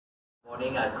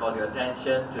Morning, I call your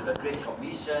attention to the Great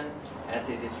Commission as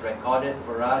it is recorded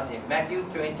for us in Matthew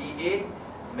 28.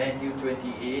 Matthew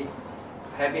 28,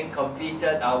 having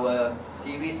completed our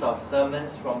series of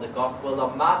sermons from the Gospel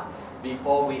of Mark,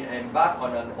 before we embark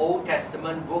on an Old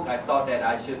Testament book, I thought that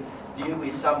I should deal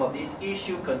with some of these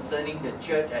issues concerning the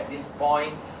church at this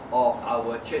point of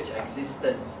our church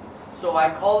existence. So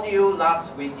I called you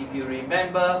last week, if you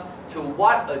remember, to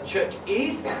what a church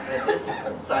is. And this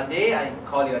Sunday, I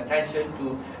call your attention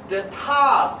to the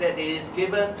task that is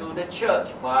given to the church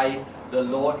by the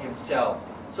Lord Himself.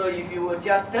 So if you would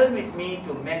just turn with me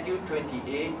to Matthew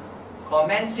 28,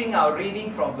 commencing our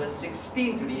reading from verse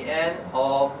 16 to the end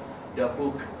of the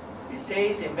book. It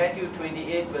says in Matthew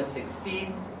 28 verse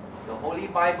 16, the Holy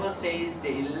Bible says, the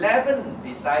 11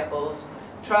 disciples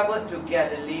traveled to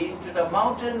Galilee, to the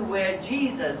mountain where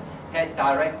Jesus had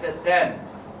directed them.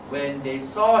 When they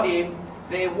saw Him,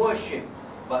 they worshipped,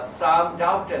 but some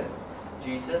doubted.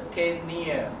 Jesus came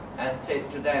near and said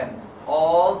to them,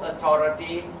 all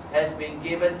authority has been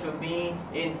given to me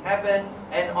in heaven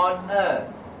and on earth.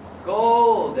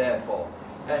 Go, therefore,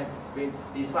 and be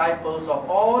disciples of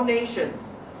all nations,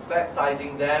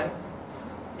 baptizing them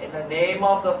in the name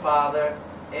of the Father,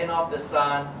 and of the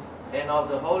Son, and of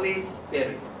the Holy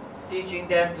Spirit, teaching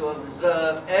them to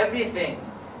observe everything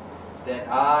that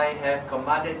I have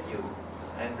commanded you.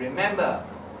 And remember,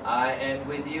 I am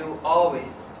with you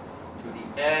always, to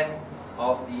the end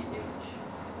of the age.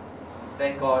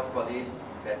 Thank God for this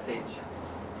passage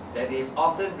that is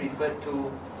often referred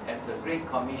to as the Great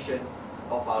Commission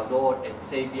of our Lord and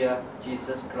Savior,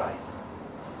 Jesus Christ.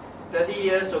 30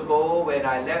 years ago, when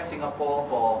I left Singapore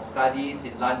for studies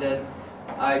in London,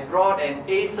 I brought an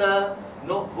Acer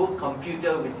notebook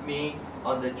computer with me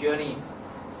on the journey.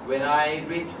 When I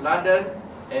reached London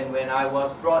and when I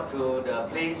was brought to the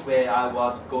place where I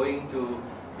was going to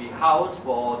be housed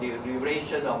for the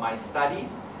duration of my studies,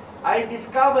 I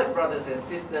discovered, brothers and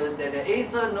sisters, that the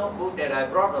Acer notebook that I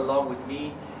brought along with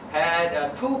me had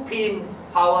a 2-pin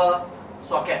power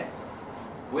socket,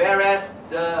 whereas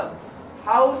the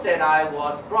house that I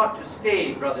was brought to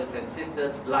stay, brothers and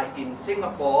sisters, like in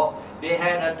Singapore, they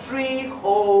had a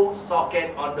 3-hole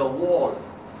socket on the wall.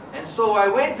 And so I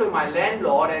went to my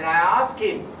landlord and I asked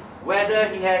him whether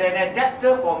he had an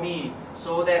adapter for me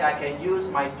so that I can use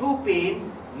my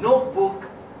 2-pin notebook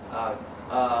power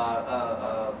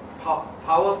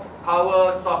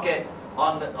socket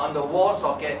on the wall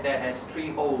socket that has 3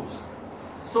 holes.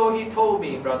 So he told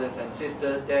me, brothers and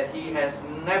sisters, that he has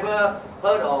never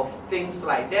heard of things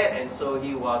like that, and so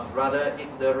he was rather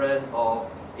ignorant of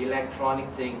electronic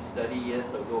things 30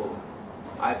 years ago.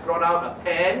 I brought out a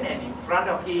pen, and in front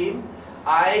of him,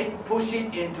 I pushed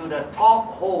it into the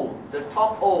top hole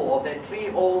of that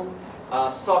 3-hole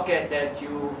socket that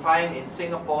you find in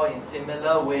Singapore in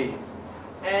similar ways.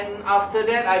 And after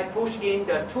that, I pushed in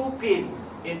the 2-pin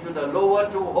into the lower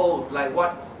 2 holes, like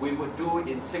what we would do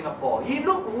in Singapore. He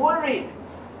looked worried.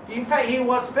 In fact, he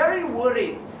was very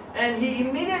worried. And he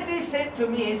immediately said to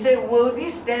me, he said, will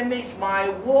this damage my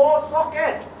wall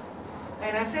socket?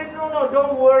 And I said, no,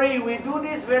 don't worry. We do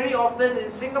this very often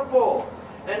in Singapore.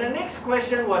 And the next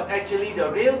question was actually the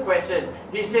real question.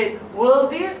 He said, will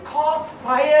this cause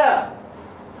fire?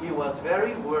 He was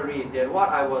very worried that what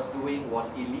I was doing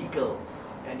was illegal,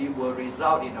 and it will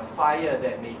result in a fire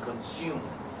that may consume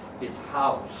his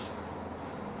house.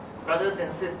 Brothers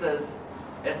and sisters,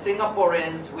 as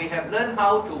Singaporeans, we have learned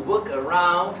how to work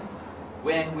around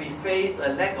when we face a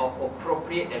lack of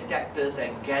appropriate adapters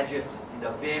and gadgets in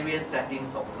the various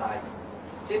settings of life.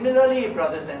 Similarly,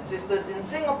 brothers and sisters, in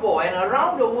Singapore and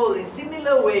around the world in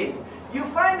similar ways, you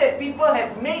find that people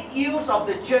have made use of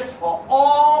the church for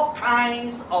all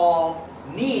kinds of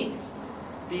needs.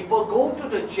 People go to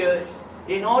the church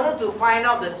in order to find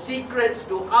out the secrets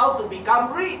to how to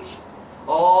become rich.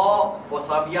 Or for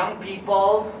some young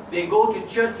people, they go to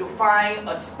church to find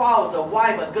a spouse, a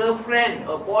wife, a girlfriend,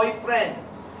 a boyfriend.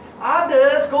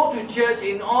 Others go to church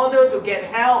in order to get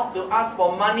help, to ask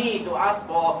for money, to ask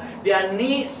for their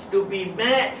needs to be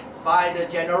met by the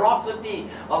generosity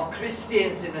of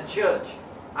Christians in the church.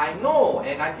 I know,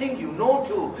 and I think you know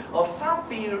too, of some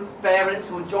parents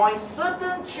who join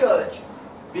certain church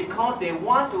because they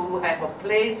want to have a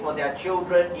place for their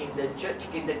children in the church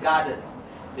kindergarten.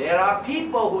 There are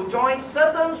people who join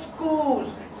certain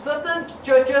schools, certain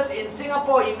churches in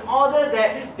Singapore in order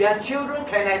that their children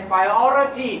can have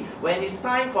priority when it's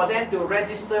time for them to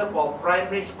register for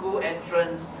primary school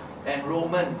entrance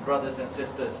enrollment, brothers and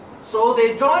sisters. So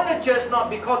they join the church not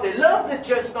because they love the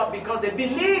church, not because they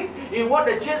believe in what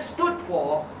the church stood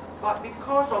for, but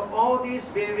because of all these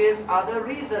various other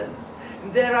reasons.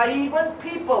 There are even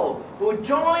people who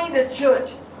join the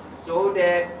church so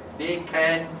that they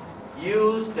can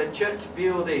use the church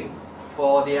building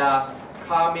for their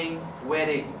coming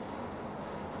wedding.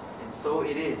 And so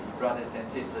it is, brothers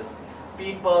and sisters.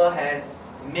 People has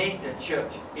made the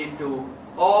church into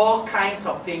all kinds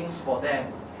of things for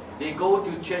them. They go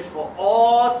to church for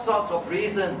all sorts of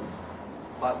reasons.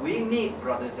 But we need,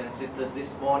 brothers and sisters,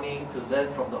 this morning to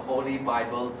learn from the Holy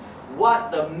Bible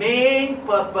what the main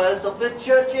purpose of the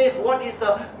church is. What is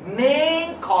the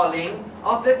main calling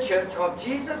of the Church of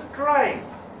Jesus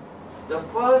Christ? The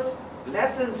first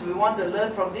lessons we want to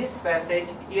learn from this passage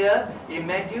here in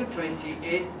Matthew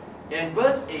 28 and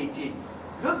verse 18.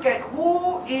 Look at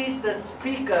who is the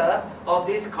speaker of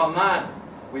this command.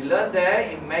 We learn there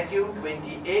in Matthew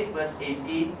 28 verse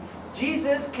 18,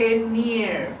 Jesus came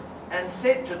near and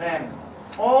said to them,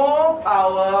 all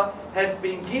power has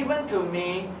been given to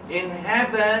me in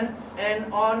heaven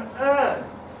and on earth.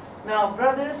 Now,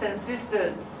 brothers and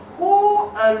sisters, who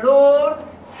alone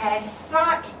has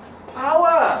such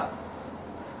power?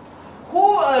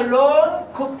 Who alone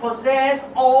could possess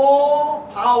all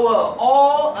power,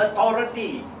 all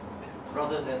authority?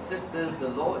 Brothers and sisters, the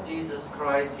Lord Jesus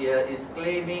Christ here is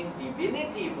claiming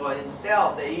divinity for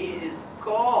himself, that he is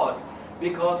God,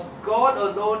 because God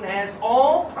alone has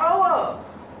all power.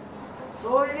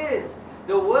 So it is.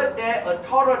 The word there,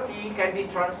 authority, can be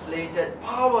translated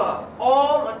power.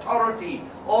 All authority,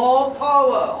 all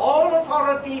power, all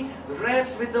authority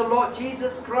rests with the Lord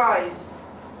Jesus Christ.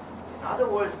 In other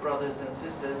words, brothers and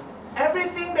sisters,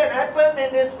 everything that happened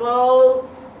in this world,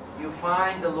 you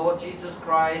find the Lord Jesus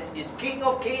Christ is King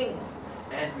of Kings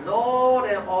and Lord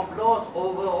of Lords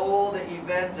over all the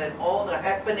events and all the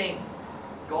happenings.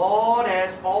 God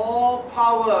has all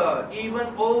power, even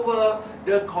over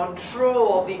the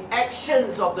control of the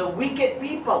actions of the wicked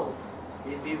people.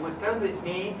 If you would turn with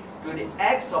me to the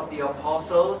Acts of the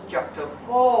Apostles, chapter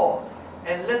 4,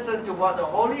 and listen to what the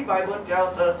Holy Bible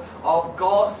tells us of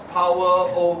God's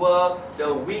power over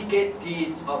the wicked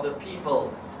deeds of the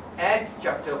people. Acts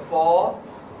chapter 4,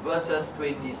 verses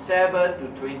 27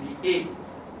 to 28.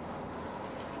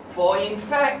 For in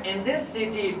fact, in this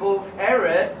city, both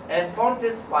Herod and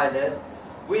Pontius Pilate,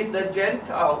 with the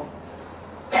Gentiles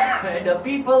and the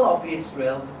people of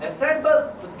Israel,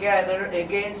 assembled together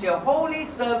against your holy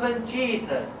servant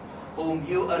Jesus, whom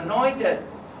you anointed,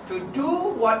 to do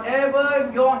whatever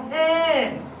your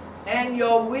hand and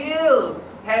your will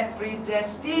had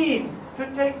predestined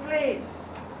to take place.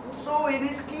 So it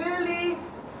is clearly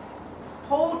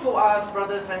told to us,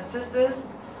 brothers and sisters,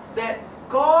 that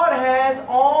God has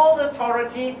all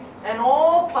authority and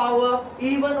all power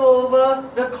even over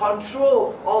the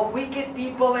control of wicked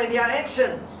people and their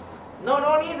actions. Not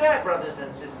only that, brothers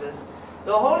and sisters,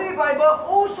 the Holy Bible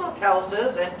also tells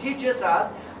us and teaches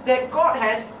us that God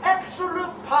has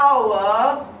absolute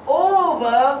power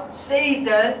over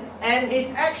Satan and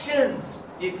his actions.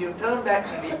 If you turn back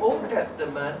to the Old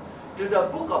Testament, to the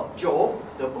book of Job,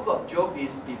 the book of Job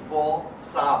is before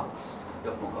Psalms.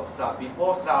 The book of Psalms.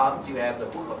 Before Psalms, you have the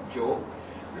book of Job.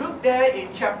 Look there in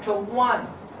chapter 1,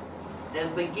 the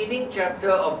beginning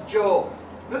chapter of Job.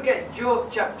 Look at Job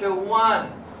chapter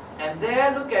 1. And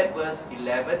there look at verse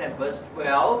 11 and verse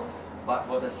 12. But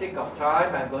for the sake of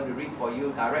time, I'm going to read for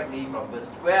you directly from verse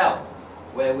 12,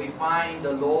 where we find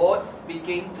the Lord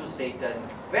speaking to Satan.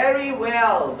 Very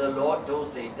well, the Lord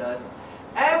told Satan,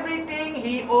 everything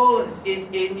he owns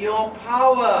is in your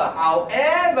power.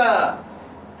 However,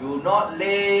 do not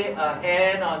lay a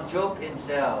hand on Job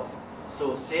himself.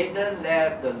 So Satan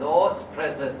left the Lord's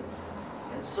presence.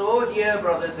 And so here,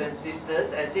 brothers and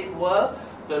sisters, as it were,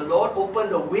 the Lord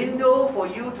opened a window for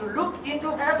you to look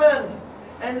into heaven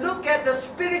and look at the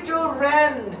spiritual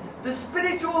realm, the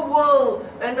spiritual world,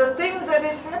 and the things that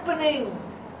is happening.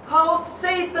 How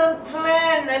Satan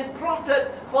planned and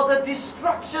plotted for the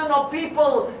destruction of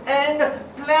people and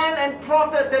planned and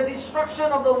plotted the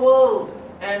destruction of the world.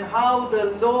 And how the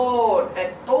Lord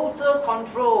had total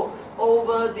control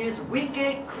over this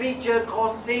wicked creature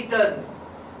called Satan.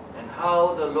 And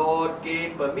how the Lord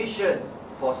gave permission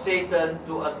for Satan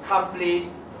to accomplish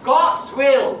God's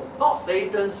will. Not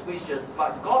Satan's wishes,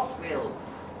 but God's will.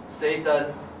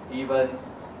 Satan even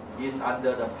is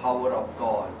under the power of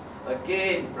God.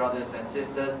 Again, brothers and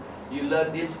sisters, you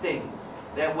learn these things.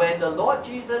 That when the Lord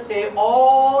Jesus said,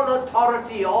 all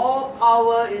authority, all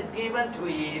power is given to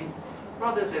him,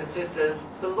 brothers and sisters,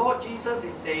 the Lord Jesus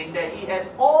is saying that he has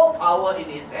all power in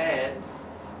his hands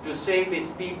to save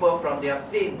his people from their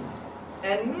sins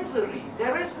and misery.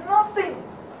 There is nothing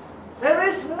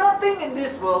in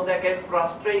this world that can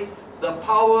frustrate the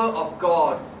power of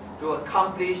God to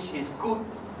accomplish his good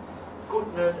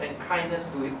goodness and kindness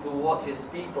towards His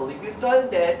people. If you turn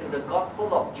there to the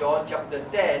Gospel of John chapter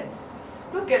 10,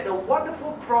 look at the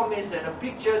wonderful promise and a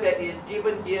picture that is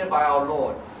given here by our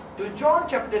Lord. To John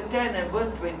chapter 10 and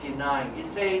verse 29, it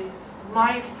says,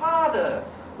 "My Father,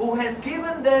 who has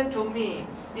given them to me,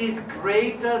 is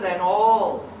greater than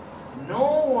all.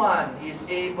 No one is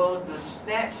able to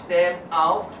snatch them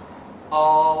out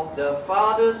of the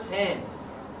Father's hand."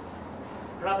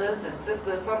 Brothers and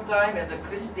sisters, sometimes as a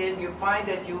Christian, you find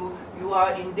that you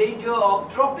are in danger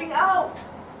of dropping out.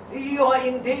 You are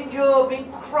in danger of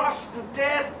being crushed to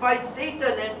death by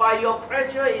Satan and by your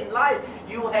pressure in life.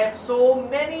 You have so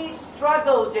many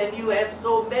struggles and you have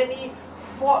so many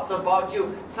thoughts about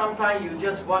you. Sometimes you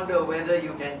just wonder whether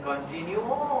you can continue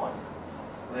on.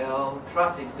 Well,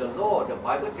 trust in the Lord. The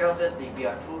Bible tells us if you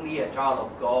are truly a child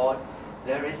of God,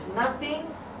 there is nothing,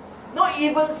 not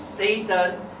even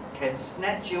Satan, can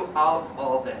snatch you out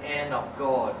of the hand of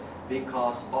God,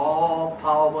 because all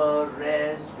power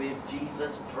rests with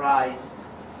Jesus Christ,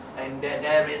 and that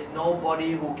there is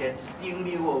nobody who can steal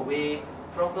you away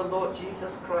from the Lord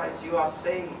Jesus Christ. You are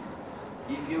saved.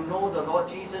 If you know the Lord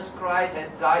Jesus Christ has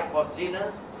died for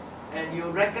sinners, and you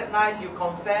recognize, you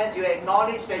confess, you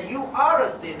acknowledge that you are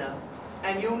a sinner,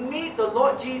 and you need the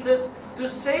Lord Jesus to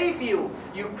save you.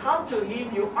 You come to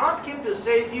Him, you ask Him to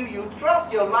save you, you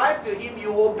trust your life to Him,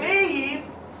 you obey Him.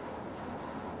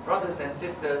 Brothers and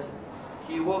sisters,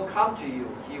 He will come to you,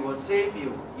 He will save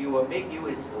you, He will make you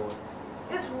His own.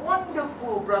 It's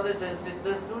wonderful, brothers and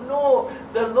sisters, to know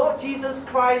the Lord Jesus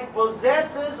Christ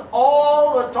possesses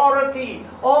all authority,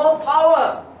 all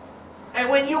power. And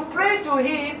when you pray to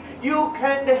Him, you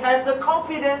can have the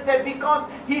confidence that because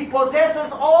He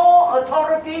possesses all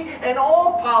authority and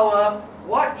all power,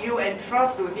 what you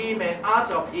entrust to Him and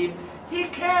ask of Him, He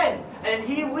can and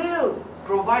He will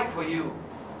provide for you.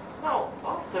 Now,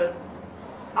 often,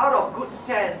 out of good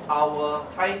sense, our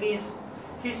Chinese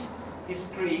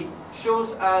history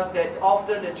shows us that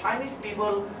often the Chinese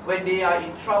people, when they are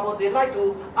in trouble, they like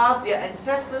to ask their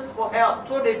ancestors for help.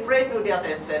 So they pray to their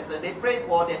ancestors. They pray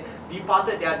for their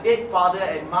departed, their dead father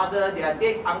and mother, their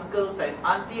dead uncles and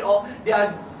auntie, or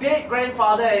their dead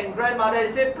grandfather and grandmother.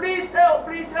 They say, "Please help,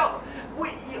 please help.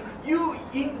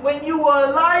 When you were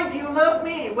alive, you loved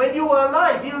me. When you were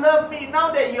alive, you loved me.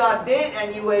 Now that you are dead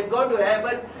and you have gone to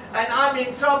heaven, and I'm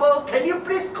in trouble, can you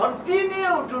please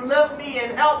continue to love me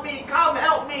and help me? Come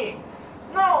help me."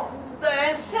 No, the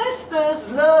ancestors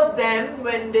loved them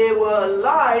when they were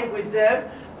alive with them,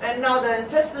 and now the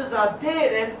ancestors are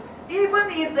dead. And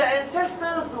even if the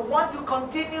ancestors want to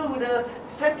continue with the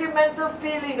sentimental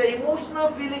feeling, the emotional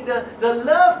feeling, the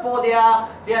love for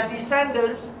their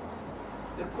descendants,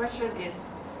 the question is,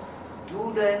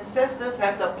 do the ancestors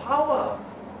have the power?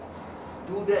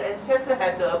 Do the ancestors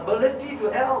have the ability to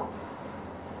help?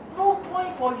 No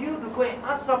point for you to go and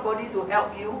ask somebody to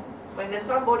help you when there's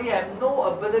somebody have no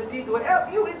ability to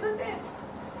help you, isn't it?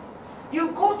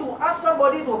 You go to ask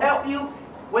somebody to help you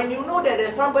when you know that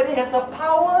there's somebody has the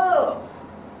power.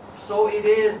 So it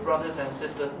is, brothers and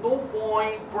sisters, no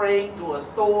point praying to a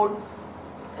stone,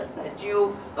 a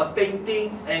statue, a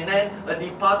painting, and then a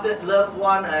departed loved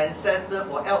one, an ancestor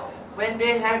for help, when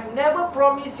they have never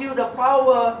promised you the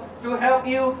power to help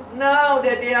you now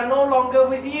that they are no longer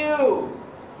with you.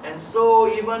 And so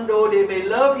even though they may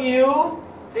love you,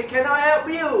 they cannot help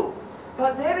you.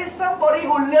 But there is somebody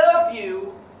who loves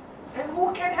you and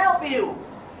who can help you.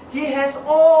 He has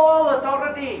all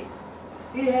authority.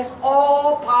 He has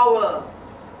all power.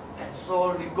 And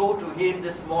so you go to Him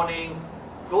this morning.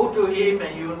 Go to Him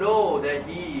and you know that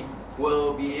He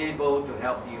will be able to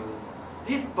help you.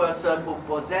 This person who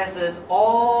possesses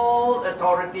all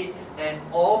authority and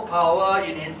all power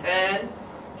in His hand,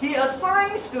 He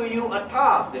assigns to you a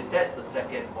task. And that's the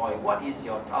second point. What is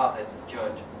your task as a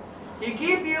church? He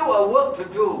gives you a work to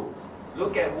do.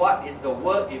 Look at what is the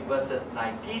work in verses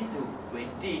 19 to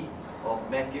 20 of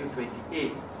Matthew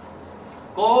 28.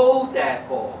 "Go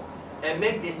therefore and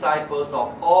make disciples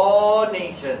of all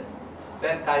nations,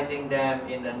 baptizing them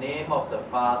in the name of the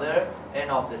Father and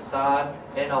of the Son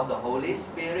and of the Holy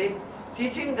Spirit,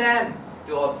 teaching them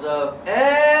to observe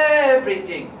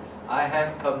everything I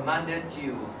have commanded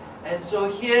you." And so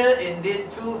here in these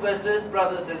two verses,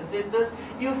 brothers and sisters,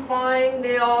 you find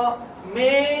your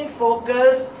main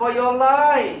focus for your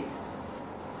life.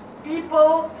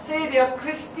 People say they are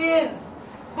Christians,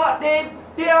 but they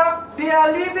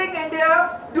are living and they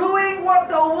are doing what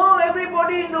the world,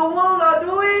 everybody in the world are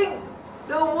doing.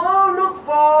 The world look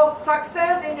for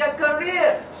success in their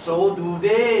career. So do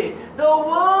they. The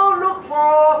world look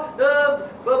for the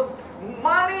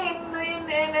money in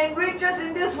and riches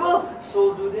in this world,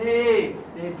 so do they.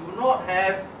 They do not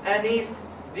have any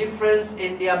difference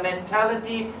in their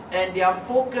mentality and their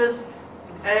focus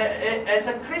as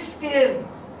a Christian.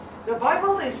 The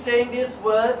Bible is saying these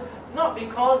words not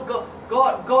because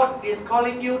God is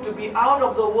calling you to be out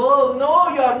of the world. No,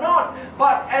 you are not.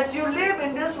 But as you live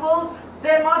in this world,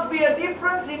 there must be a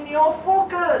difference in your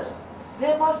focus.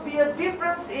 There must be a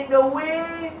difference in the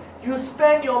way you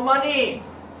spend your money,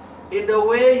 in the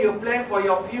way you plan for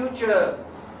your future.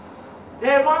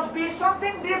 There must be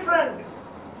something different.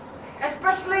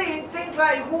 Especially in things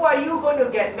like, who are you going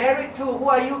to get married to? Who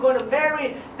are you going to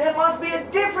marry? There must be a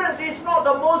difference. It's not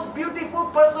the most beautiful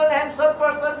person, handsome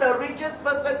person, the richest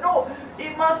person. No,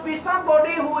 it must be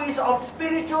somebody who is of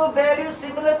spiritual value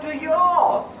similar to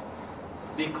yours.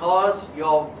 Because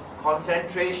your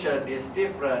concentration is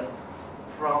different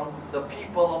from the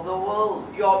people of the world.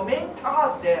 Your main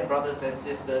task then, brothers and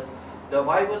sisters, the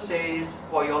Bible says,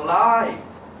 for your life,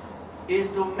 is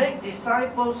to make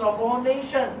disciples of all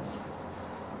nations.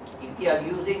 If you are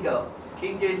using the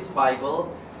King James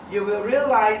Bible, you will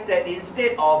realize that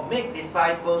instead of make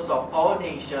disciples of all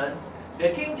nations, the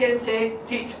King James says,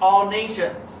 teach all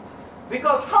nations.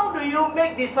 Because how do you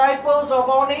make disciples of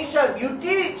all nations? You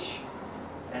teach.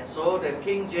 And so the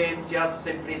King James just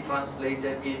simply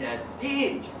translated it as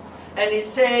teach. And it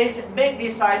says, make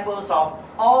disciples of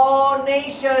all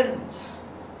nations.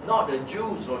 Not the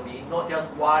Jews only, not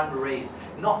just one race,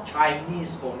 not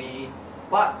Chinese only,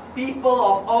 but people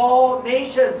of all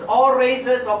nations, all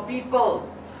races of people.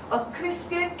 A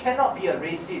Christian cannot be a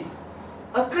racist.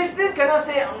 A Christian cannot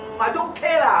say, I don't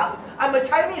care, I'm a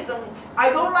Chinese, I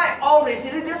don't like all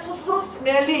races, they're so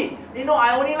smelly. You know,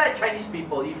 I only like Chinese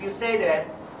people. If you say that,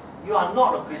 you are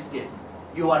not a Christian.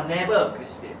 You are never a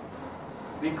Christian.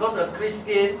 Because a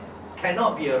Christian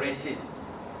cannot be a racist.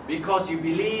 Because you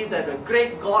believe that the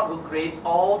great God who creates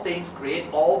all things, creates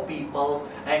all people,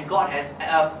 and God has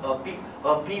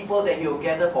a people that He will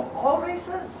gather from all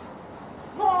races.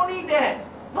 Not only that,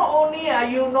 not only are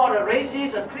you not a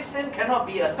racist, a Christian cannot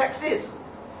be a sexist.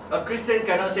 A Christian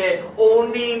cannot say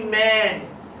only man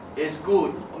is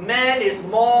good. Man is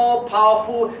more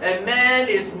powerful and man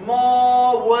is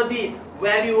more worthy,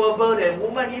 valuable than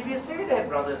woman. If you say that,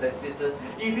 brothers and sisters,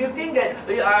 if you think that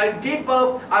I give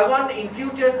birth, I want in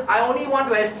future, I only want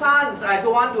to have sons, I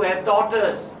don't want to have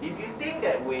daughters. If you think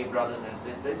that way, brothers and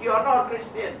sisters, you are not a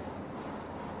Christian.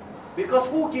 Because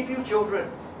who gives you children?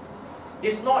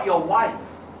 It's not your wife.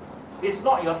 It's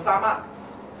not your stomach.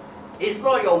 It's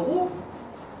not your womb.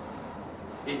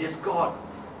 It is God.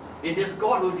 It is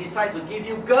God who decides to give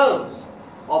you girls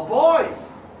or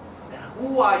boys. And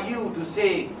who are you to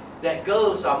say that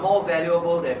girls are more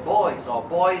valuable than boys or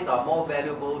boys are more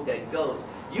valuable than girls?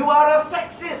 You are a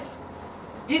sexist.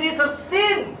 It is a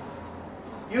sin.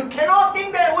 You cannot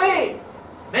think that way.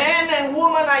 Man and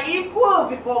woman are equal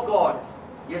before God.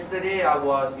 Yesterday I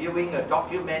was viewing a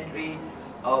documentary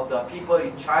of the people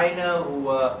in China who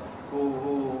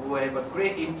have a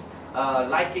great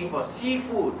liking for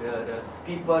seafood. The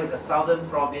people in the southern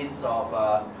province of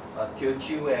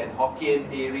Teochew and Hokkien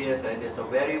areas, and there's a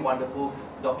very wonderful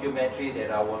documentary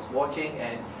that I was watching,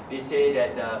 and they say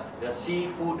that the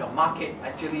seafood, the market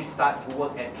actually starts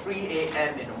work at 3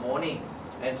 a.m. in the morning.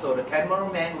 And so the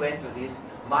cameraman went to this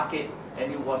market,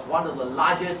 and it was one of the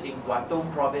largest in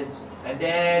Guangdong province. And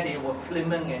there they were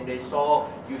filming, and they saw,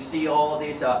 you see all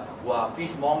these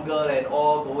fishmonger and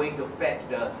all going to fetch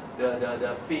the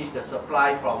fish, the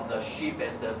supply from the ship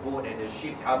as the boat and the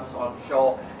ship comes on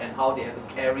shore, and how they have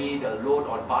to carry the load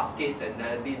on baskets and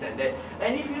this and that.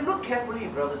 And if you look carefully,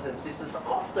 brothers and sisters,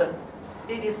 often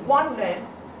it is one man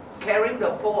carrying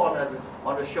the pole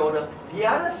on the shoulder. The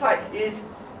other side is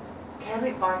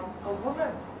carried by a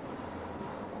woman.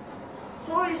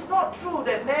 So it's not true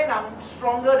that men are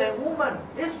stronger than women.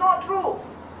 It's not true.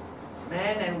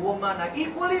 Man and woman are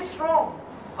equally strong.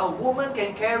 A woman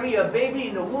can carry a baby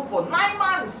in the womb for 9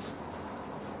 months.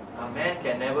 A man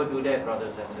can never do that,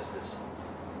 brothers and sisters.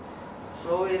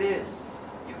 So it is.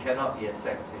 You cannot be a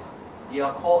sexist. You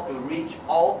are called to reach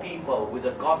all people with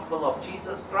the gospel of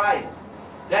Jesus Christ.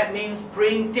 That means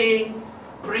printing,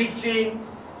 preaching,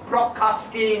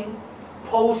 broadcasting,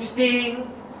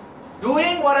 posting,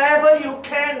 doing whatever you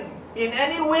can, in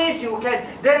any ways you can.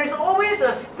 There is always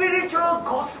a spiritual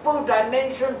gospel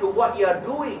dimension to what you are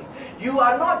doing. You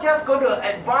are not just going to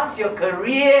advance your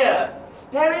career.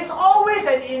 There is always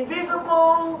an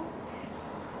invisible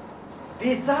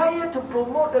desire to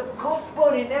promote the gospel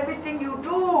in everything you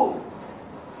do.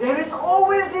 There is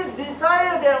always this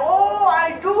desire that, oh,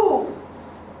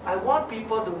 I want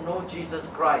people to know Jesus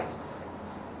Christ.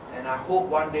 And I hope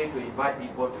one day to invite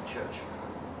people to church.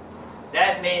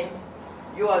 That means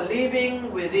you are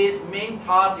living with this main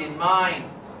task in mind.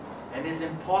 And it's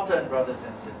important, brothers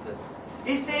and sisters.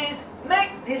 It says,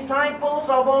 make disciples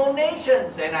of all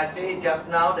nations. And I said just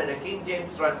now that the King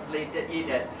James translated it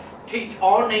as, teach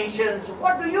all nations.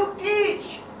 What do you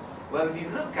teach? Well, if you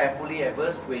look carefully at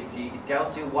verse 20, it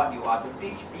tells you what you are to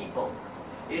teach people.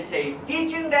 It says,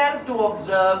 teaching them to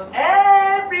observe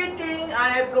everything I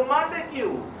have commanded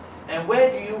you. And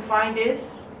where do you find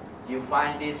this? You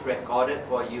find this recorded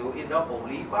for you in the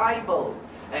Holy Bible.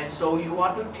 And so you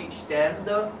want to teach them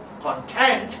the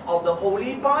content of the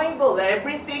Holy Bible.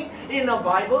 Everything in the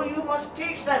Bible you must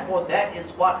teach them, for that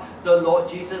is what the Lord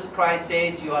Jesus Christ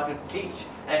says you are to teach,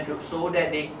 and so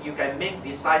that you can make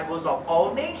disciples of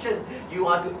all nations. You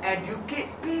are to educate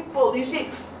people. You see,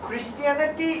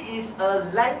 Christianity is a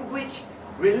language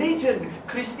religion.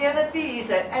 Christianity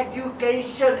is an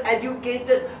educated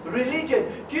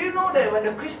religion. Do you know that when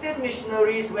the Christian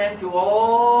missionaries went to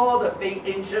all the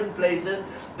ancient places,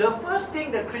 the first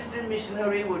thing the Christian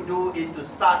missionary would do is to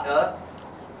start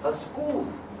a school,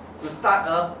 to start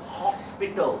a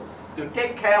hospital, to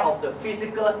take care of the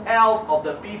physical health of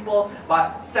the people,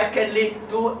 but secondly,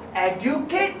 to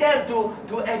educate them,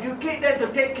 to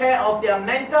take care of their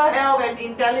mental health and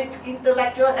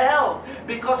intellectual health.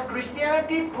 Because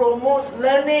Christianity promotes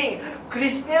learning.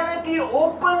 Christianity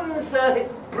opens the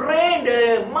brain,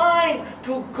 the mind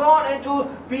to God and to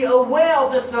be aware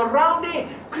of the surrounding.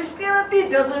 Christianity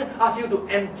doesn't ask you to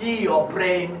empty your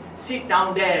brain, sit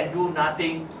down there and do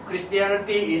nothing.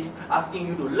 Christianity is asking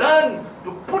you to learn,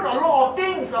 to put a lot of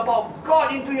things about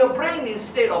God into your brain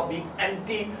instead of being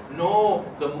empty. No,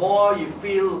 the more you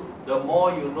feel, the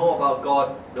more you know about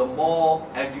God, the more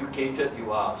educated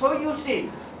you are. So you see,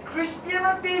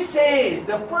 Christianity says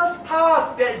the first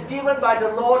task that is given by the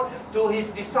Lord to His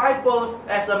disciples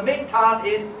as a main task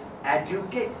is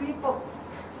educate people,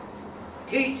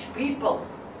 teach people.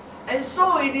 And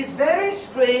so it is very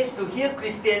strange to hear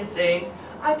Christians saying,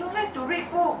 I don't like to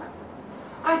read book.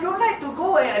 I don't like to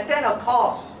go and attend a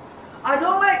course. I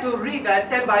don't like to read and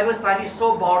attend Bible study, it's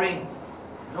so boring.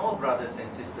 No, brothers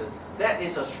and sisters, that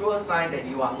is a sure sign that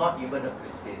you are not even a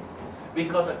Christian.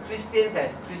 Because a Christian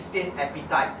has Christian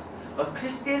appetites. A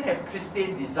Christian has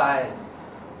Christian desires.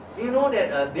 You know that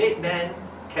a dead man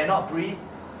cannot breathe?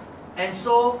 And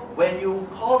so when you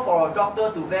call for a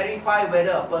doctor to verify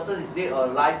whether a person is dead or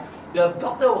alive, the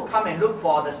doctor will come and look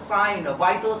for the sign, the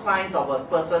vital signs of a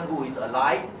person who is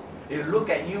alive. He'll look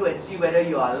at you and see whether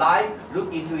you are alive,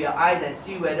 look into your eyes and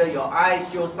see whether your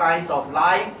eyes show signs of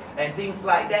life and things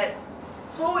like that.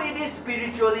 So it is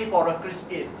spiritually for a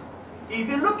Christian. If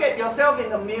you look at yourself in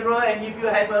the mirror and if you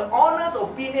have an honest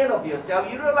opinion of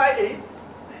yourself, you realize,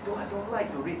 I don't like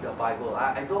to read the Bible.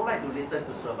 I don't like to listen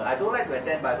to sermon. I don't like to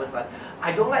attend Bible study.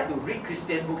 I don't like to read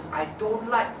Christian books. I don't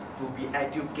like to be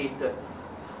educated.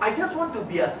 I just want to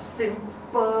be a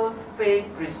simple faith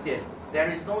Christian. There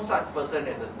is no such person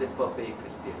as a simple faith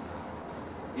Christian.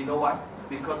 You know why?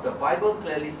 Because the Bible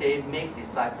clearly says, make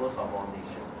disciples of all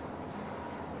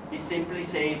nations. It simply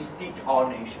says, teach all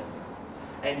nations.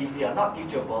 And if you are not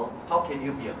teachable, how can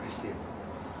you be a Christian?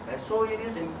 And so it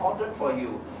is important for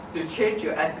you to change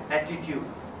your attitude.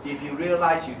 If you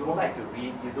realize you don't like to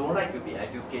read, you don't like to be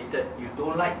educated, you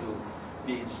don't like to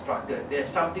be instructed, there's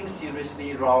something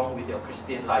seriously wrong with your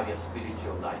Christian life, your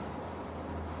spiritual life.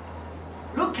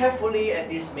 Look carefully at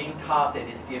this main task that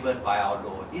is given by our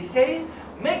Lord. It says,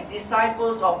 make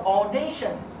disciples of all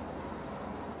nations.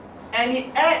 And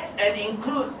it adds and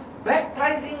includes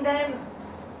baptizing them.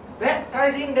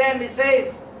 Baptizing them, it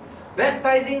says,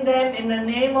 baptizing them in the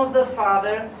name of the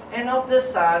Father and of the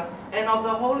Son and of the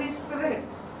Holy Spirit.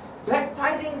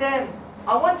 Baptizing them.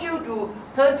 I want you to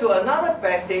turn to another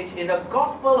passage in the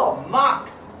Gospel of Mark,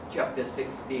 chapter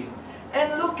 16,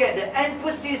 and look at the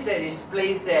emphasis that is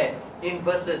placed there in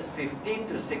verses 15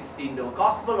 to 16. The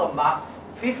Gospel of Mark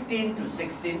 15 to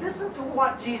 16. Listen to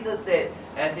what Jesus said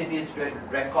as it is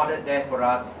recorded there for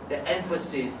us, the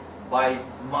emphasis by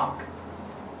Mark.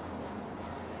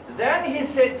 Then he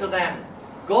said to them,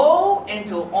 go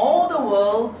into all the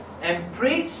world and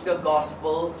preach the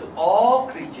gospel to all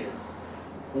creatures.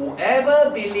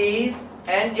 Whoever believes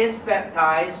and is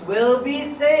baptized will be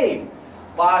saved,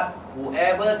 but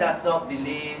whoever does not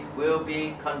believe will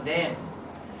be condemned.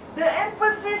 The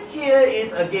emphasis here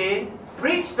is again,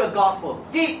 preach the gospel,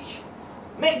 teach,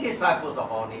 make disciples of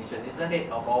all nations, isn't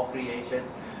it, of all creation.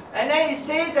 And then it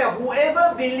says that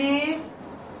whoever believes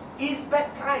is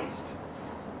baptized.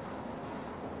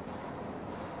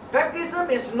 Baptism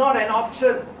is not an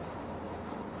option.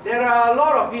 There are a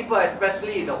lot of people,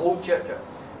 especially in the old church,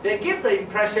 that gives the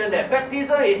impression that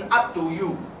baptism is up to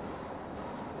you.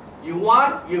 You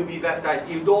want, you be baptized.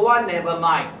 You don't want, never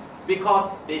mind.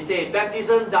 Because they say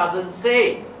baptism doesn't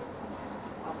save.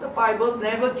 But the Bible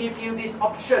never gives you this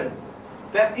option.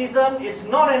 Baptism is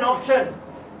not an option.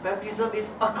 Baptism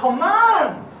is a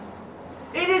command.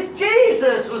 It is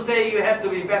Jesus who says you have to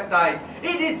be baptized.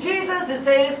 It is Jesus who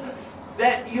says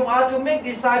that you are to make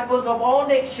disciples of all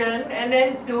nations and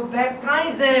then to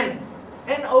baptize them.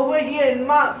 And over here in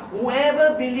Mark,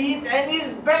 whoever believes and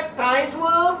is baptized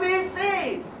will be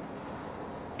saved.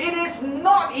 It is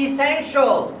not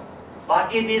essential,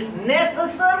 but it is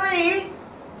necessary.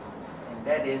 And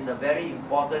that is a very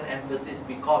important emphasis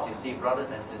because you see,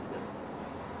 brothers and sisters,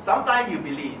 sometimes you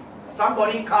believe.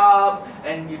 Somebody come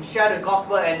and you share the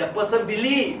gospel and the person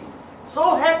believes.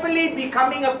 So happily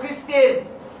becoming a Christian.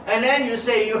 And then you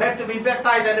say you have to be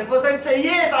baptized. And the person say,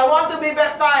 yes, I want to be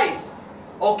baptized.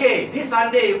 Okay, this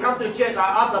Sunday you come to church,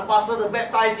 I ask the pastor to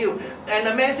baptize you. And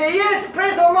the man say, yes,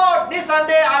 praise the Lord, this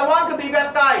Sunday I want to be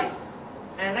baptized.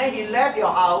 And then he left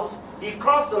your house, he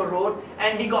crossed the road,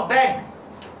 and he got banged.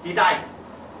 He died.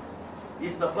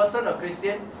 Is the person a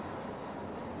Christian?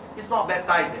 He's not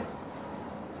baptized yet.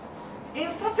 In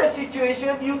such a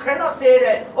situation, you cannot say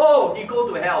that, oh, he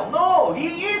go to hell. No, he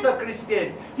is a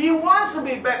Christian. He wants to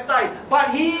be baptized,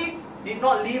 but he did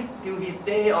not live till his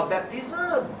day of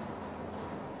baptism.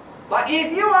 But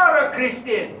if you are a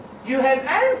Christian, you have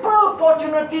ample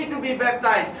opportunity to be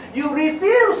baptized. You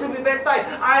refuse to be baptized.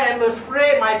 I am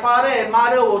afraid my father and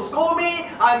mother will scold me.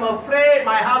 I'm afraid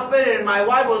my husband and my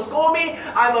wife will scold me.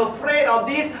 I'm afraid of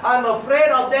this. I'm afraid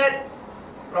of that.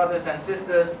 Brothers and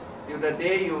sisters, till the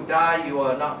day you die, you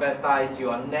are not baptized. You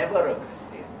are never a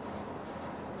Christian.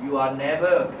 You are never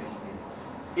a Christian.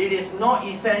 It is not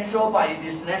essential, but it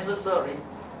is necessary.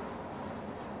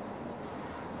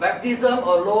 Baptism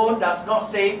alone does not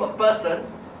save a person,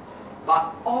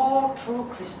 but all true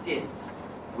Christians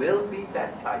will be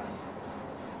baptized.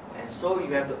 And so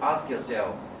you have to ask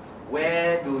yourself,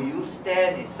 where do you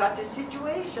stand in such a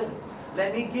situation?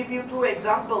 Let me give you two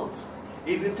examples.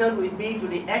 If you turn with me to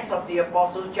the Acts of the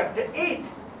Apostles chapter 8,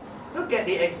 look at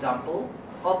the example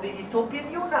of the Ethiopian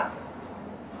eunuch.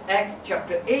 Acts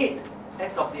chapter 8,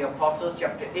 Acts of the Apostles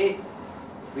chapter 8,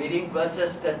 reading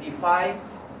verses 35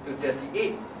 to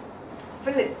 38.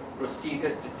 Philip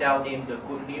proceeded to tell him the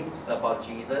good news about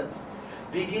Jesus,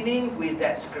 beginning with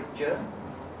that scripture.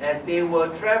 As they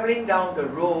were traveling down the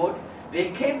road,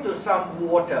 they came to some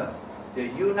water. The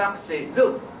eunuch said,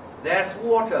 look, there's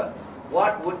water.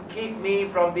 What would keep me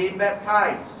from being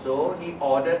baptized? So he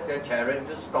ordered the chariot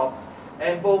to stop.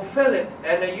 And both Philip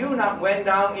and the eunuch went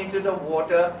down into the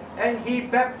water, and he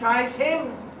baptized him.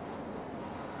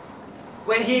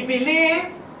 When he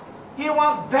believed, he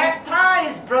was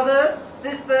baptized, brothers,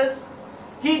 sisters.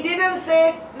 He didn't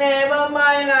say, never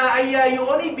mind lah, you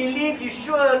only believe, you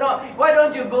sure or not? Why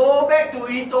don't you go back to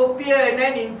Ethiopia, and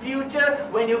then in future,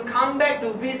 when you come back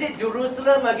to visit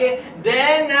Jerusalem again,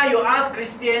 then you ask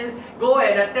Christians, go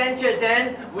and attend church,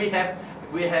 then we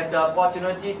have the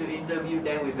opportunity to interview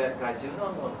them, we baptize you.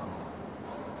 No, no, no.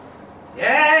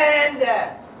 Then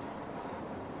there.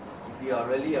 If you are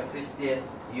really a Christian,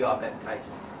 you are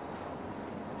baptized.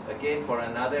 Again, for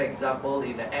another example,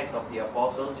 in the Acts of the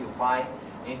Apostles, you find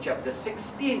in chapter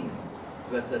 16,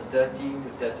 verses 30 to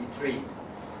 33.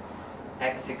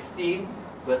 Acts 16,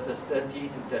 verses 30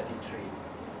 to 33.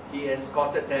 He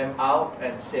escorted them out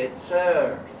and said,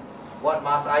 sirs, what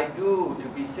must I do to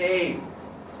be saved?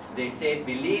 They said,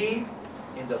 believe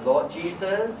in the Lord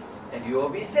Jesus, and you will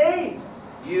be saved,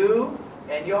 you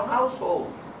and your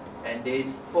household. And they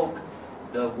spoke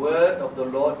the word of the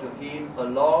Lord to him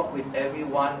along with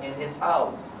everyone in his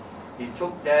house. He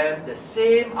took them the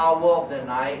same hour of the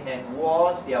night and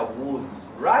washed their wounds.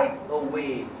 Right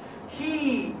away,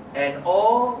 he and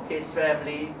all his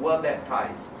family were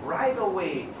baptized. Right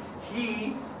away,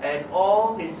 he and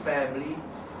all his family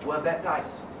were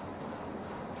baptized.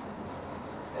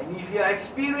 And if your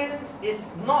experience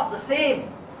is not the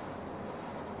same,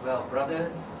 well,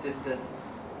 brothers, sisters,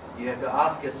 you have to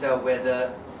ask yourself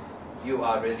whether you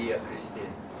are really a Christian.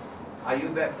 Are you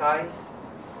baptized?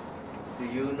 Do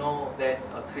you know that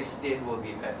a Christian will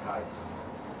be baptized?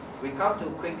 We come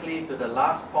quickly to the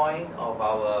last point of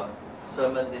our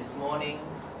sermon this morning,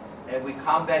 and we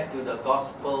come back to the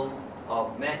Gospel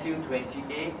of Matthew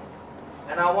 28.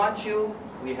 And I want you,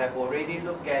 we have already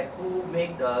looked at who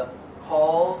made the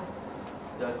call,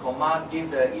 the command,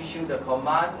 issue the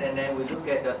command, and then we look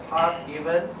at the task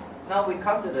given. Now we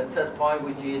come to the third point,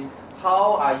 which is,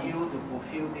 how are you to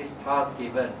fulfill this task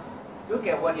given? Look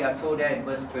at what you are told there in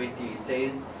verse 20. It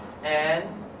says, and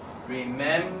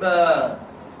remember,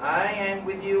 I am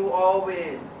with you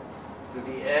always to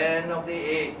the end of the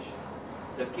age.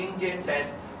 The King James says,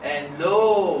 and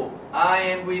lo, I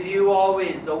am with you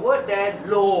always. The word there,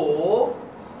 lo,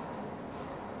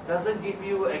 doesn't give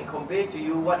you and convey to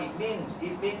you what it means.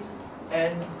 It means,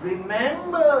 and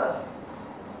remember.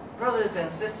 Brothers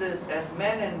and sisters, as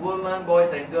men and women,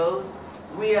 boys and girls,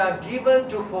 we are given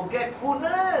to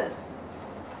forgetfulness.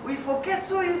 We forget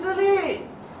so easily.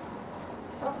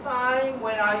 Sometimes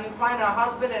when you find a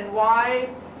husband and wife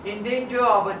in danger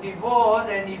of a divorce,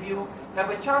 and if you have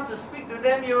a chance to speak to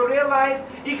them, you realize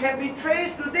it can be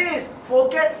traced to this,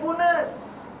 forgetfulness.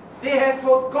 They have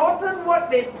forgotten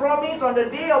what they promised on the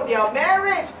day of their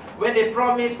marriage, when they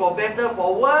promised for better,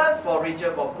 for worse, for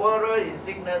richer, for poorer, in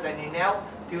sickness and in health,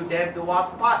 till death do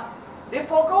us part. They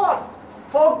forgot.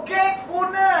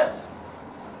 Forgetfulness.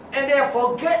 And they are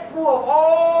forgetful of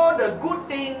all the good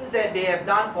things that they have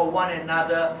done for one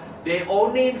another. They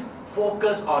only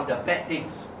focus on the bad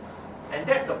things. And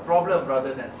that's the problem,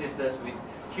 brothers and sisters, with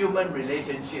human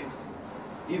relationships,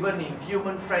 even in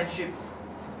human friendships.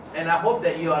 And I hope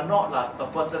that you are not like a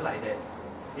person like that.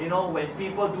 You know, when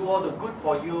people do all the good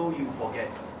for you, you forget.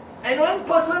 And when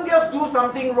person just do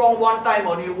something wrong one time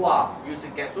on you, you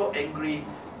should get so angry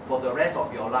for the rest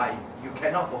of your life. You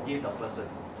cannot forgive the person.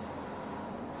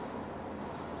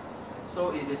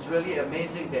 So it is really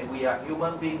amazing that we are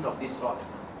human beings of this sort.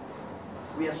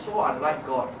 We are so unlike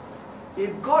God. If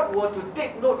God were to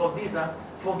take note of this,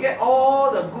 forget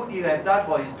all the good you have done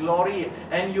for His glory,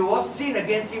 and you all sin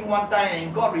against Him one time,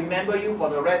 and God remember you for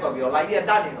the rest of your life, you are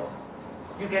done, you know.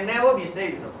 You can never be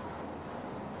saved, you know.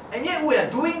 And yet we are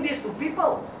doing this to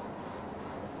people.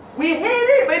 We hate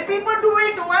it when people do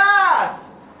it to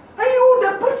us. Hey,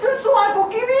 the person so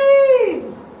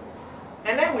unforgiving.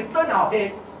 And then we turn our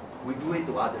head, we do it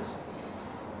to others.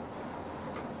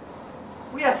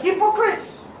 We are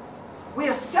hypocrites. We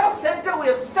are self-centered. We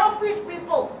are selfish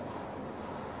people.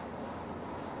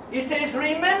 He says,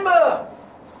 remember.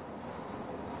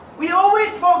 We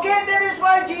always forget. That is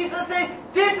why Jesus said,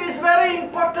 this is very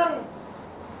important.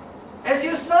 As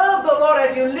you serve the Lord,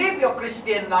 as you live your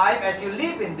Christian life, as you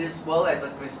live in this world as a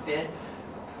Christian,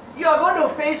 you are going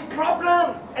to face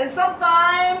problems. And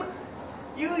sometimes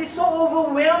it's so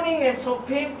overwhelming and so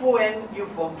painful, and you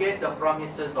forget the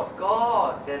promises of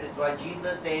God. That is why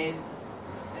Jesus says,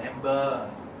 remember,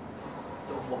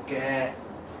 don't forget.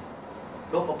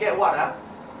 Don't forget what?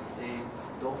 He says,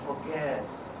 don't forget,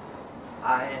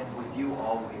 I am with you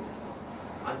always,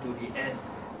 unto the end.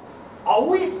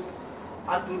 Always,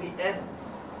 unto the end.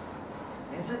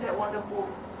 Isn't that wonderful?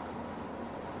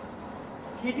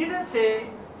 He didn't say,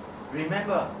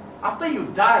 remember, after you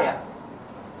die,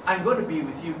 I'm going to be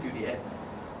with you to the end.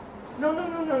 No, no,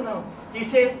 no, no, no. He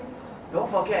said,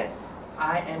 don't forget,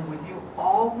 I am with you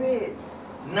always,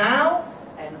 now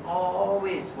and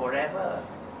always, forever.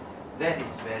 That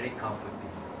is very comforting.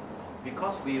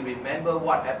 Because we remember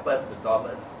what happened to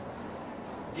Thomas.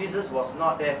 Jesus was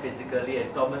not there physically,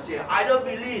 and Thomas said, I don't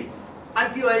believe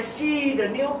until I see the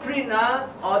nail print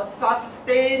or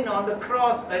sustain on the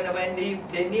cross, and when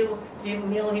they nail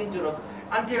him to the,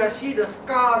 until I see the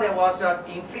scar that was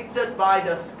inflicted by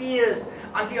the spears,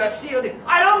 until I see it,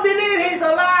 I don't believe he's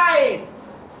alive.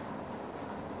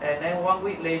 And then 1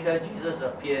 week later, Jesus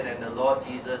appeared, and the Lord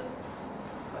Jesus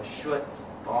assured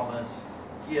Thomas,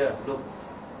 here, look,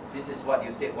 this is what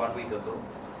you said 1 week ago.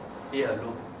 Here,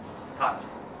 look, touch.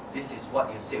 This is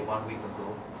what you said 1 week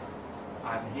ago.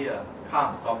 I'm here.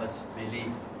 Come, Thomas,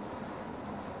 believe.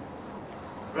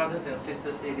 Brothers and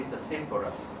sisters, it is the same for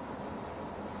us.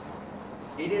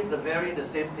 It is the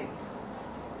same thing.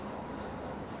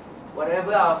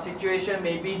 Whatever our situation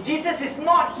may be, Jesus is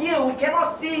not here. We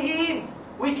cannot see Him.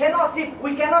 We cannot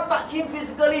touch Him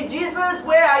physically. Jesus,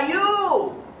 where are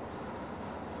you?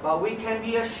 But we can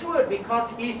be assured, because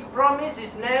His promise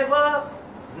is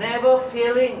never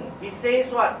failing. He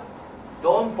says what?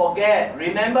 Don't forget.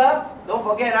 Remember? Don't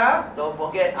forget, Don't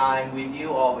forget, I'm with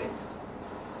you always.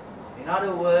 In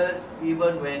other words,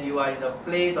 even when you are in a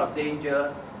place of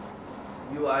danger,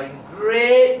 you are in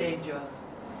great danger,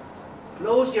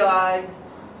 close your eyes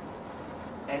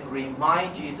and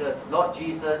remind Jesus, Lord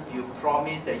Jesus, you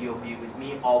promised that you'll be with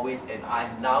me always, and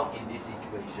I'm now in this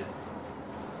situation.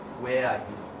 Where are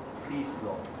you? Please,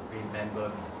 Lord, remember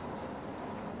me.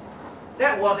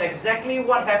 That was exactly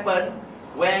what happened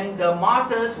when the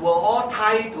martyrs were all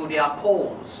tied to their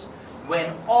poles,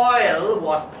 when oil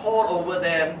was poured over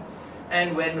them,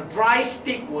 and when dry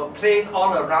sticks were placed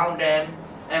all around them,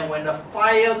 and when the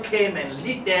fire came and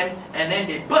lit them, and then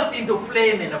they burst into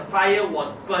flame and the fire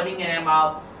was burning them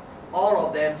out, all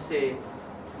of them say,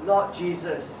 Lord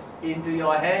Jesus, into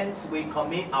your hands we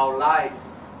commit our lives.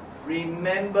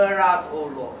 Remember us, O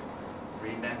Lord.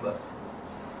 Remember.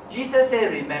 Jesus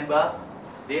said, remember.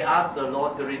 They asked the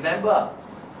Lord to remember.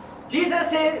 Jesus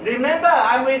said, remember,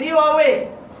 I'm with you always.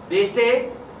 They say,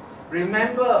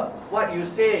 remember what you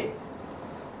say,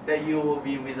 that you will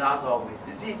be with us always.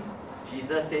 You see,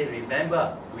 Jesus said,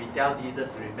 remember. We tell Jesus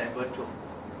to remember too.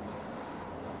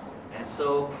 And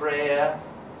so prayer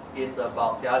is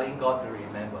about telling God to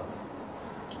remember.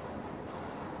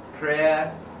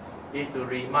 Prayer is to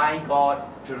remind God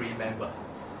to remember.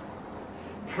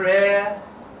 Prayer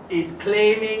is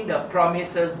claiming the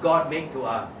promises God made to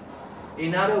us.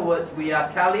 In other words, we are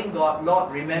telling God,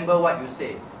 Lord, remember what you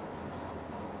say.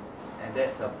 And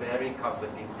that's a very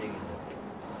comforting thing, isn't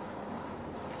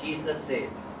it? Jesus said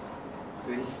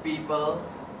to his people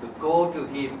to go to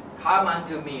him, come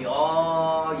unto me,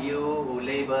 all you who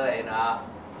labor and are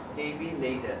heavy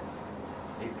laden.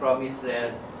 He promised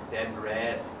them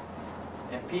rest.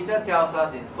 And Peter tells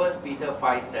us in 1 Peter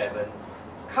 5:7,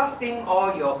 casting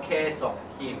all your cares of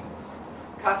him.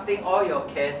 Casting all your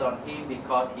cares on him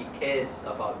because he cares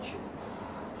about you.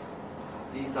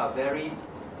 These are very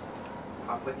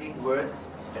comforting words,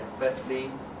 especially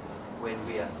when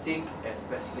we are sick,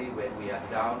 especially when we are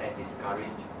down and discouraged.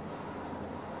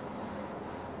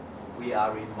 We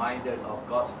are reminded of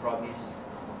God's promise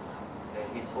that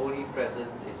his holy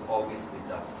presence is always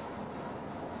with us.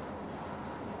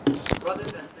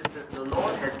 Brothers and sisters, the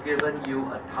Lord has given you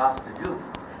a task to do.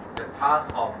 The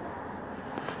task of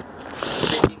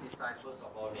making disciples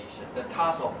of all nations. The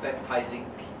task of baptizing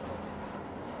people.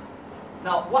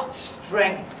 Now, what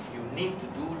strength you need to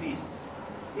do this?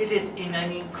 It is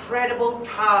an incredible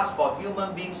task for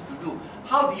human beings to do.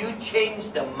 How do you change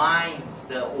the minds,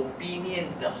 the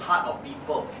opinions, the heart of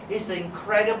people? It's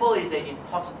incredible, it's an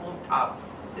impossible task.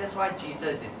 That's why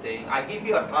Jesus is saying, I give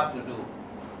you a task to do.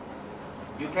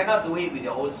 You cannot do it with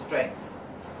your own strength.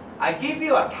 I give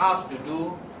you a task to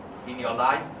do in your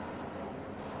life,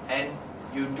 and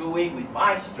you do it with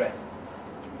my strength.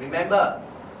 Remember,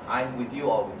 I'm with you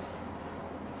always.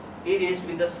 It is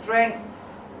with the strength,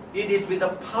 it is with the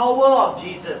power of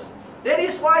Jesus. That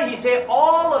is why he said,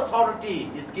 all authority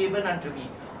is given unto me.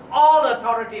 All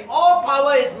authority, all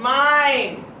power is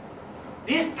mine.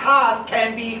 This task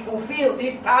can be fulfilled,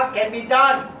 this task can be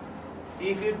done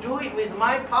if you do it with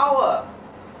my power.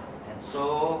 And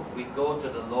so we go to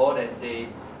the Lord and say,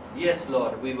 yes,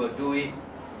 Lord, we will do it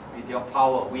with your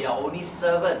power. We are only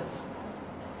servants.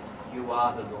 You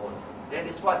are the Lord. That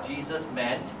is what Jesus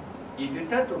meant. If you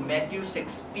turn to Matthew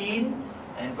 16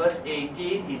 and verse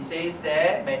 18, he says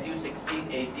there, Matthew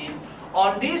 16:18,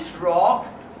 on this rock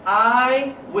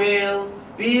I will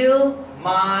build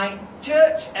my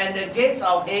church, and the gates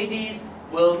of Hades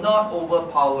will not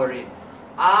overpower it.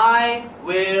 I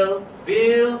will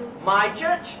build my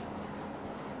church.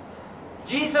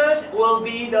 Jesus will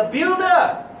be the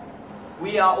builder.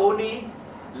 We are only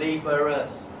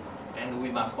laborers, and we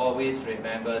must always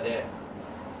remember that.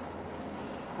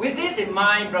 With this in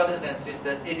mind, brothers and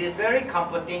sisters, it is very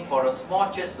comforting for a small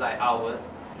church like ours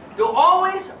to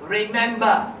always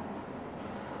remember,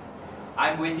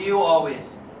 I'm with you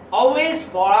always. Always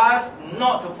for us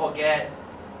not to forget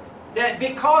that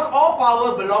because all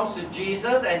power belongs to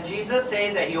Jesus, and Jesus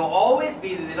says that he will always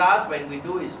be with us when we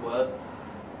do his work,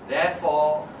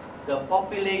 therefore, the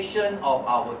population of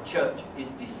our church is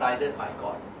decided by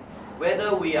God.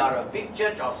 Whether we are a big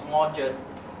church or small church,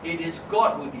 it is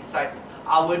God who decides.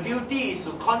 Our duty is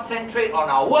to concentrate on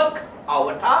our work,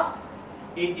 our task.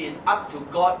 It is up to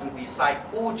God to decide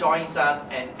who joins us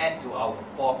and add to our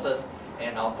forces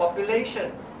and our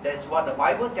population. That's what the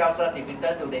Bible tells us if we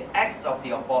turn to the Acts of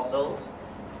the Apostles,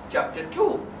 chapter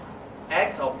 2.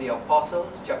 Acts of the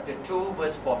Apostles, chapter 2,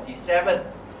 verse 47.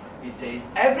 It says,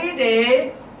 every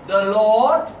day the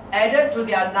Lord added to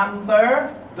their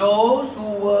number those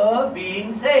who were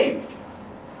being saved.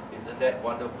 Isn't that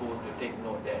wonderful to take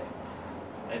note there?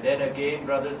 And then again,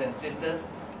 brothers and sisters,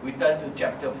 we turn to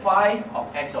chapter 5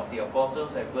 of Acts of the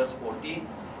Apostles and verse 14.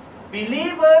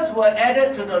 Believers were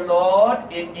added to the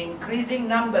Lord in increasing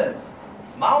numbers,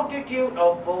 multitude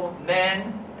of both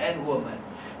men and women.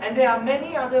 And there are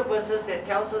many other verses that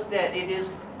tells us that it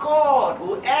is God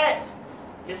who adds.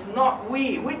 It's not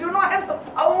we. We do not have the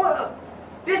power.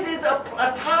 This is a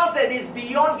task that is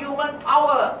beyond human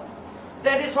power.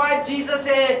 That is why Jesus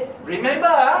said,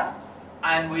 remember,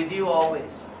 I'm with you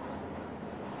always.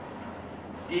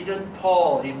 Didn't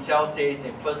Paul himself says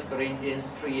in 1 Corinthians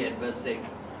 3 and verse 6,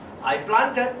 I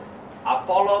planted,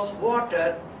 Apollos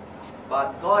watered,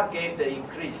 but God gave the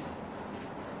increase.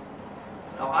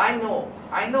 Now I know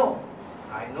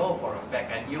for a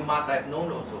fact, and you must have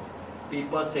known also,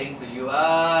 people saying to you,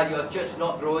 your church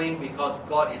not growing because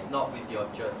God is not with your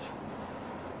church.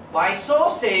 By so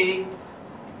saying,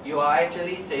 you are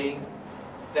actually saying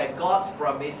that God's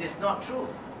promise is not true.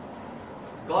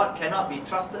 God cannot be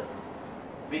trusted.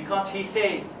 Because He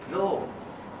says, no,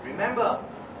 remember,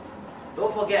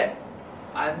 don't forget,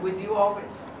 I'm with you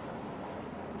always.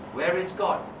 Where is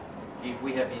God if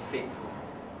we have been faithful?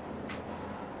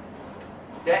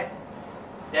 That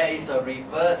is a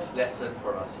reverse lesson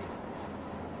for us here.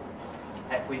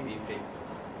 Have we been faithful?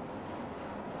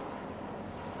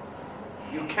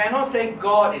 You cannot say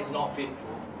God is not faithful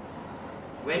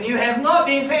when you have not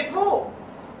been faithful.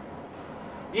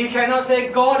 You cannot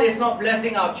say God is not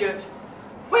blessing our church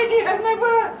when you have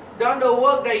never done the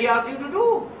work that He asked you to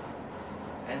do.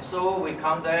 And so we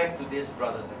come back to this,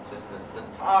 brothers and sisters. The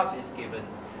task is given.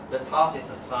 The task is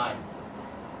assigned.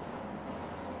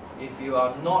 If you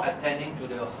are not attending to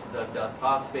the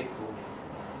task faithfully,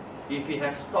 if you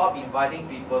have stopped inviting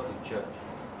people to church,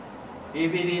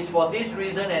 if it is for this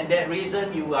reason and that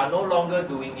reason you are no longer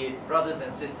doing it, brothers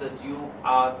and sisters, you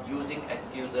are using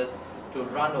excuses to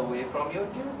run away from your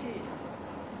duty.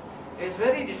 It's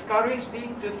very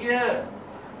discouraging to hear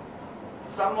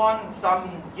someone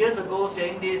some years ago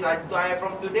saying this,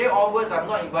 from today onwards I'm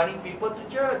not inviting people to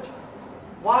church.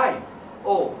 Why?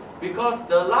 Oh, because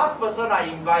the last person I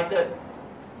invited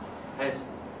has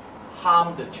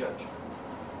harmed the church.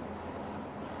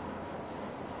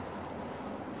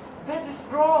 That is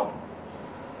wrong.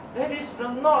 That is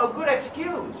not a good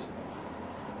excuse.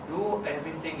 Do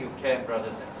everything you can,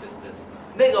 brothers and sisters.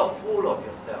 Make a fool of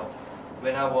yourself.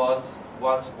 When I once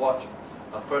watched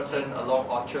a person along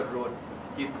Orchard Road,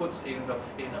 he puts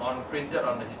printed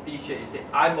on his t-shirt, he said,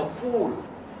 I'm a fool.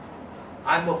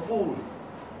 I'm a fool.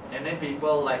 And then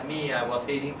people like me, I was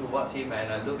heading towards him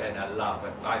and I look and I laugh,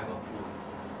 I'm a fool.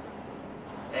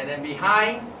 And then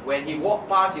behind, when he walked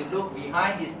past, you look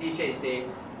behind his t-shirt, he said,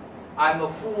 I'm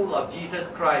a fool of Jesus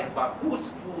Christ, but whose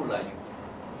fool are you?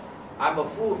 I'm a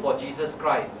fool for Jesus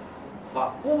Christ,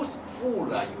 but whose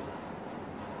fool are you?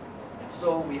 And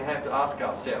so we have to ask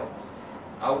ourselves,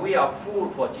 are we a fool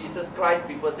for Jesus Christ?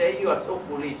 People say, you are so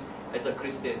foolish as a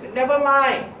Christian. Never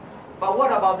mind. But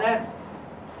what about them?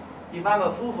 If I'm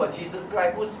a fool for Jesus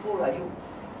Christ, whose fool are you?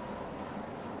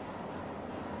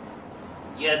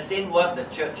 You have seen what the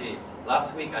church is.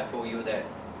 Last week I told you that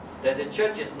the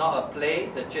church is not a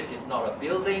place, the church is not a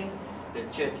building, the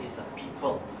church is a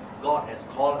people. God has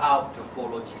called out to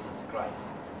follow Jesus Christ.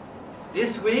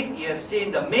 This week you have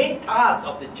seen the main task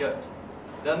of the church.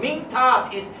 The main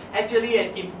task is actually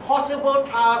an impossible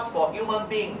task for human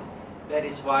beings. That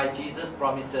is why Jesus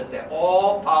promises that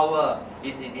all power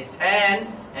is in His hand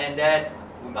and that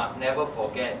we must never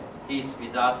forget He is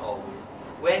with us always.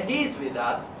 When He is with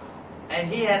us and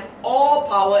He has all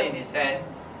power in His hand,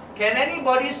 can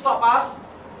anybody stop us?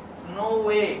 No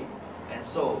way. And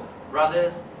so,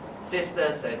 brothers,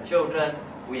 sisters and children,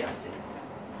 we are saved.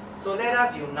 So let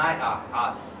us unite our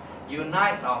hearts,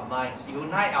 unite our minds,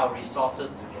 unite our resources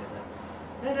together.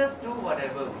 Let us do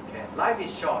whatever we can. Life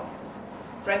is short.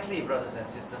 Frankly, brothers and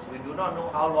sisters, we do not know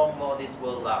how long more this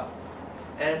world lasts.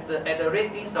 At the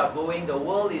rate things are going, the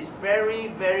world is very,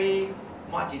 very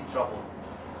much in trouble.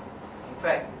 In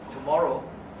fact, tomorrow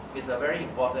is a very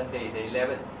important day, the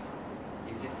 11th.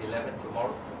 Is it 11th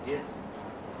tomorrow? Yes.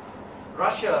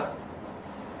 Russia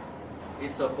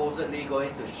is supposedly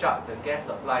going to shut the gas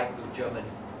supply to Germany.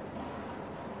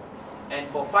 And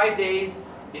for 5 days,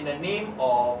 in the name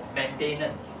of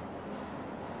maintenance.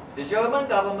 The German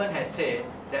government has said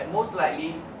that most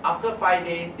likely, after 5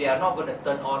 days, they are not going to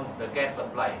turn on the gas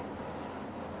supply.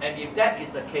 And if that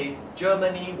is the case,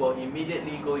 Germany will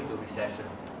immediately go into recession.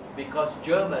 Because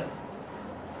Germany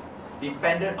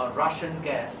depended on Russian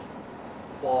gas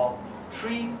for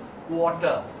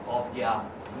 3/4 of their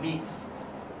needs.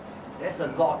 That's a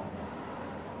lot.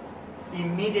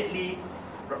 Immediately,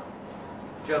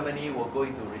 Germany will go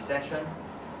into recession.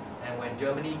 And when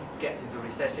Germany gets into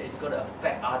recession, it's going to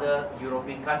affect other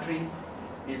European countries.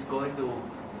 It's going to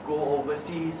go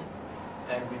overseas.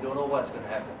 And we don't know what's going to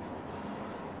happen.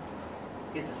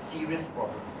 It's a serious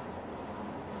problem.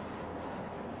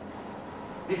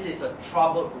 This is a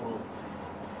troubled world.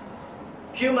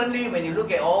 Humanly, when you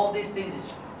look at all these things,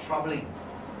 it's troubling.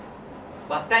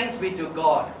 But thanks be to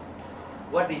God.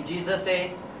 What did Jesus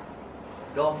say?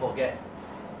 Don't forget,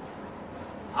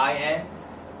 I am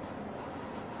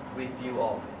with you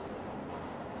always.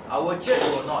 Our church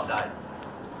will not die.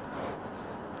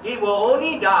 It will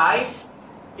only die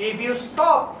if you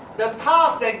stop the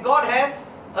task that God has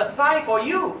assigned for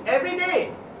you every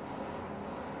day.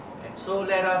 And so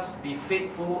let us be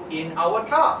faithful in our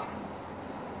task.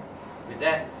 With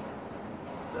that,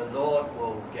 the Lord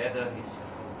will gather His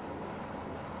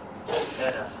people.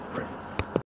 Let us pray.